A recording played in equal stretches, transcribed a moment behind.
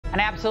An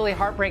absolutely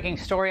heartbreaking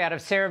story out of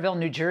Sayreville,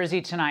 New Jersey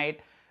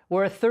tonight,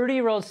 where a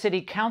 30-year-old city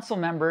council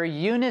member,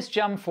 Eunice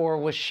Dwumfour,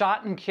 was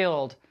shot and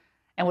killed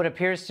in what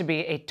appears to be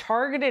a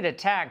targeted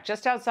attack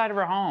just outside of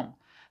her home.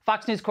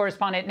 Fox News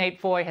correspondent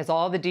Nate Foy has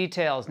all the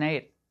details.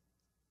 Nate.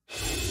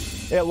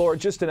 Yeah, Laura,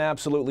 just an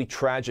absolutely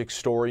tragic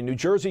story. New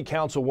Jersey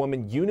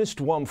Councilwoman Eunice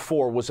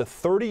Dwumfour was a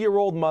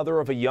 30-year-old mother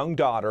of a young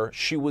daughter.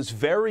 She was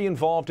very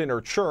involved in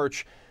her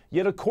church.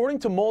 Yet, according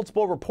to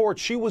multiple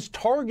reports, she was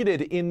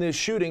targeted in this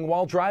shooting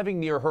while driving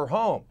near her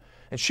home.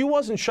 And she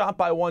wasn't shot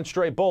by one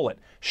stray bullet.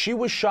 She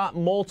was shot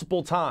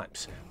multiple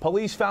times.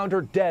 Police found her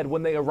dead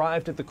when they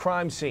arrived at the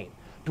crime scene.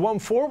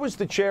 Dwumfour was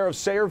the chair of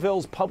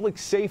Sayreville's Public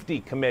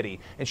Safety Committee,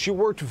 and she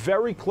worked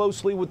very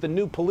closely with the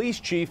new police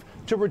chief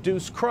to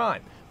reduce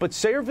crime. But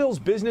Sayreville's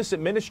business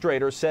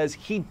administrator says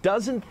he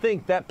doesn't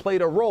think that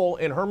played a role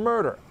in her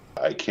murder.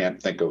 I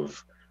can't think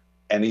of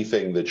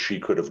anything that she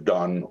could have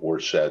done or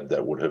said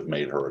that would have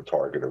made her a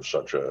target of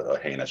such a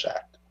heinous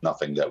act.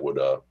 Nothing that would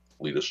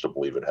lead us to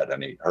believe it had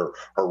any, her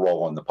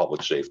role in the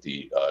public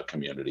safety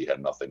community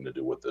had nothing to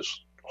do with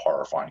this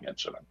horrifying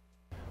incident.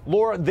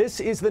 Laura,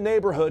 this is the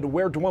neighborhood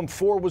where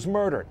Dwumfour was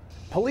murdered.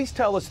 Police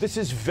tell us this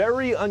is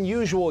very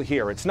unusual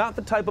here. It's not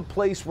the type of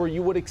place where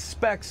you would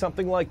expect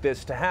something like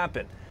this to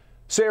happen.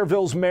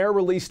 Sayreville's mayor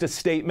released a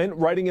statement,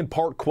 writing in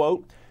part,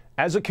 quote,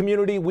 "As a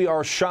community, we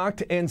are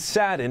shocked and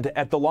saddened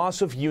at the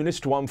loss of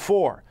Eunice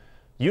Dwumfour.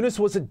 Eunice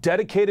was a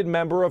dedicated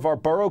member of our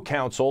borough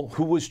council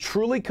who was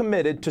truly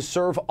committed to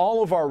serve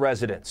all of our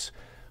residents.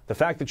 The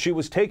fact that she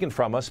was taken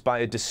from us by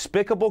a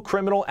despicable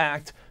criminal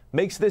act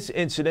makes this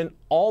incident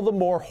all the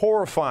more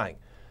horrifying."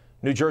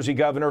 New Jersey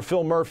Governor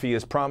Phil Murphy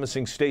is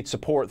promising state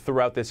support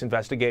throughout this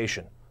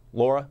investigation.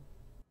 Laura?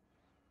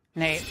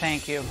 Nate,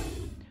 thank you.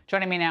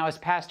 Joining me now is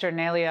Pastor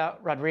Nelia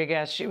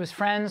Rodriguez. She was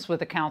friends with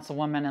the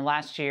councilwoman and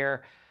last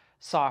year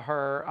saw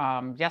her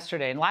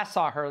last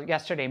saw her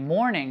yesterday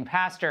morning.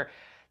 Pastor,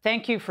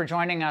 thank you for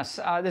joining us.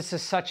 This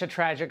is such a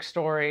tragic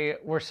story.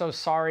 We're so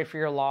sorry for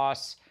your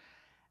loss.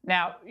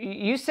 Now,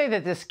 you say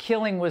that this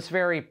killing was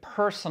very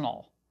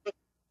personal.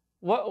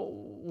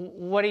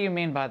 What do you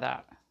mean by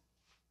that?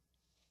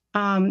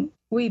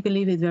 We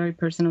believe it's very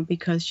personal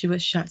because she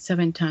was shot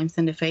 7 times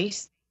in the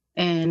face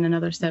and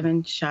another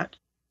 7 shots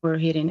were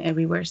hitting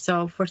everywhere.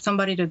 So for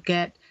somebody to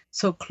get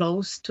so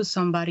close to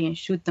somebody and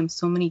shoot them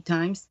so many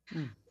times,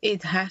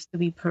 it has to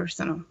be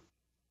personal.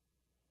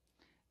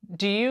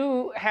 Do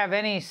you have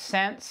any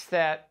sense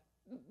that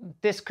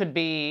this could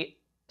be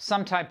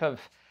some type of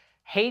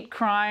hate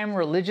crime,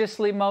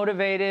 religiously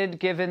motivated,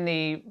 given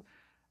the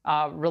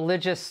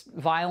religious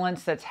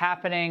violence that's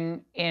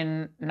happening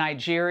in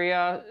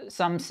Nigeria?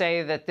 Some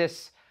say that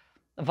this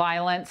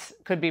violence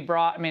could be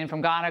brought,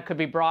 from Ghana, could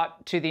be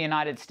brought to the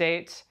United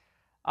States.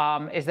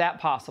 Is that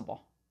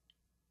possible?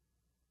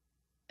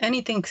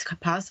 Anything's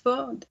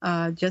possible,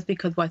 just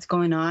because what's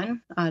going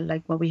on,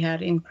 like what we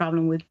had in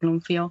problem with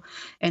Bloomfield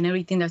and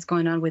everything that's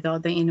going on with all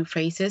the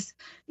interfaces,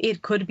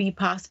 it could be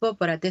possible,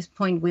 but at this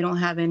point, we don't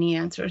have any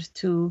answers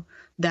to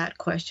that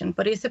question,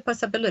 but it's a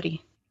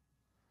possibility.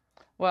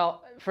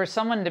 Well, for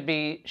someone to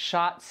be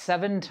shot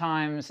 7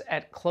 times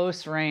at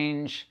close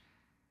range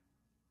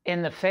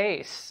in the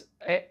face,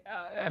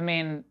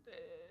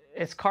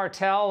 it's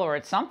cartel or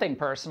it's something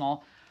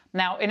personal.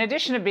 Now, in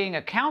addition to being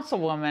a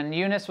councilwoman,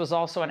 Eunice was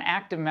also an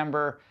active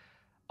member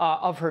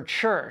of her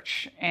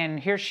church. And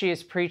here she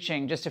is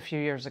preaching just a few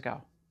years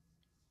ago.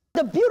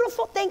 The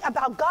beautiful thing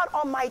about God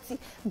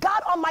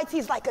Almighty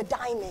is like a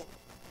diamond.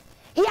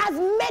 He has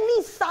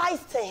many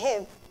sides to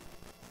him.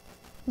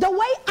 The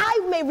way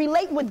I may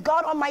relate with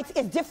God Almighty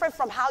is different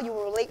from how you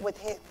relate with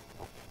him.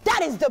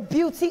 That is the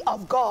beauty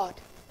of God.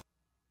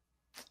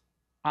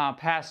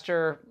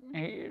 Pastor,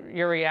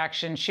 your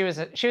reaction, she was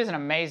an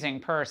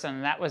amazing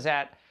person. That was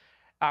at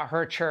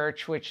her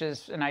church, which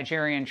is a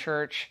Nigerian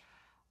church.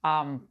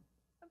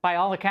 By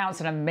all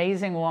accounts, an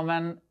amazing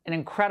woman, an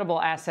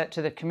incredible asset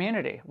to the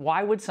community.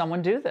 Why would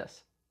someone do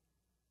this?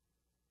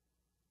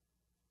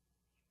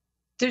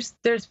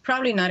 There's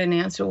probably not an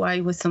answer why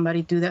would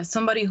somebody do that.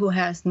 Somebody who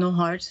has no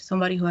heart,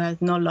 somebody who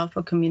has no love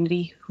for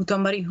community,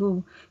 somebody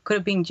who could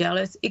have been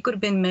jealous. It could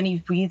have been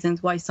many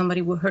reasons why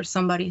somebody would hurt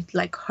somebody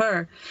like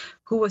her,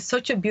 who was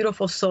such a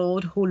beautiful soul,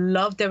 who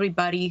loved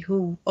everybody,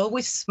 who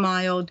always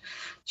smiled.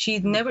 She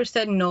never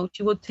said no.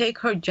 She would take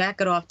her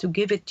jacket off to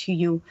give it to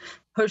you.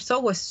 Her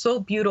soul was so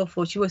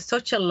beautiful. She was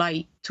such a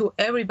light to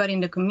everybody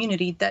in the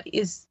community that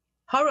is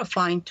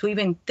horrifying to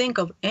even think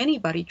of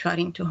anybody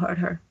trying to hurt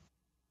her.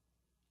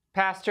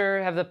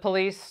 Pastor, have the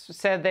police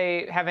said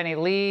they have any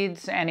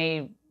leads,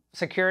 any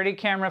security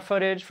camera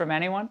footage from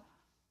anyone?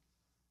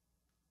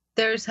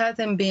 There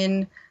hasn't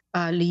been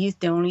leads.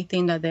 The only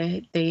thing that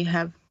they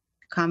have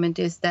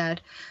commented is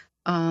that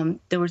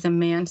there was a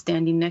man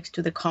standing next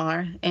to the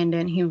car and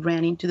then he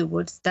ran into the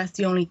woods. That's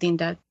the only thing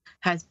that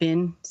has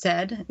been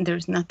said.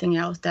 There's nothing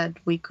else that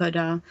we could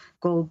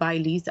go by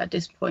leads at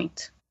this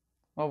point.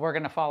 Well, we're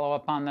going to follow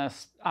up on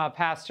this.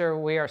 Pastor,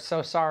 we are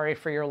so sorry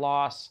for your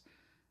loss.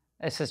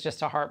 This is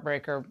just a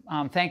heartbreaker.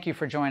 Thank you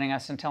for joining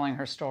us and telling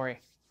her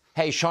story.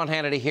 Hey, Sean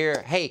Hannity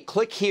here. Hey,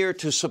 click here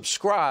to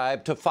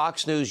subscribe to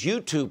Fox News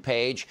YouTube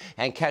page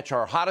and catch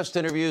our hottest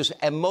interviews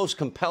and most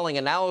compelling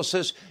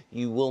analysis.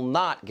 You will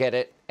not get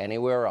it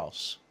anywhere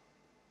else.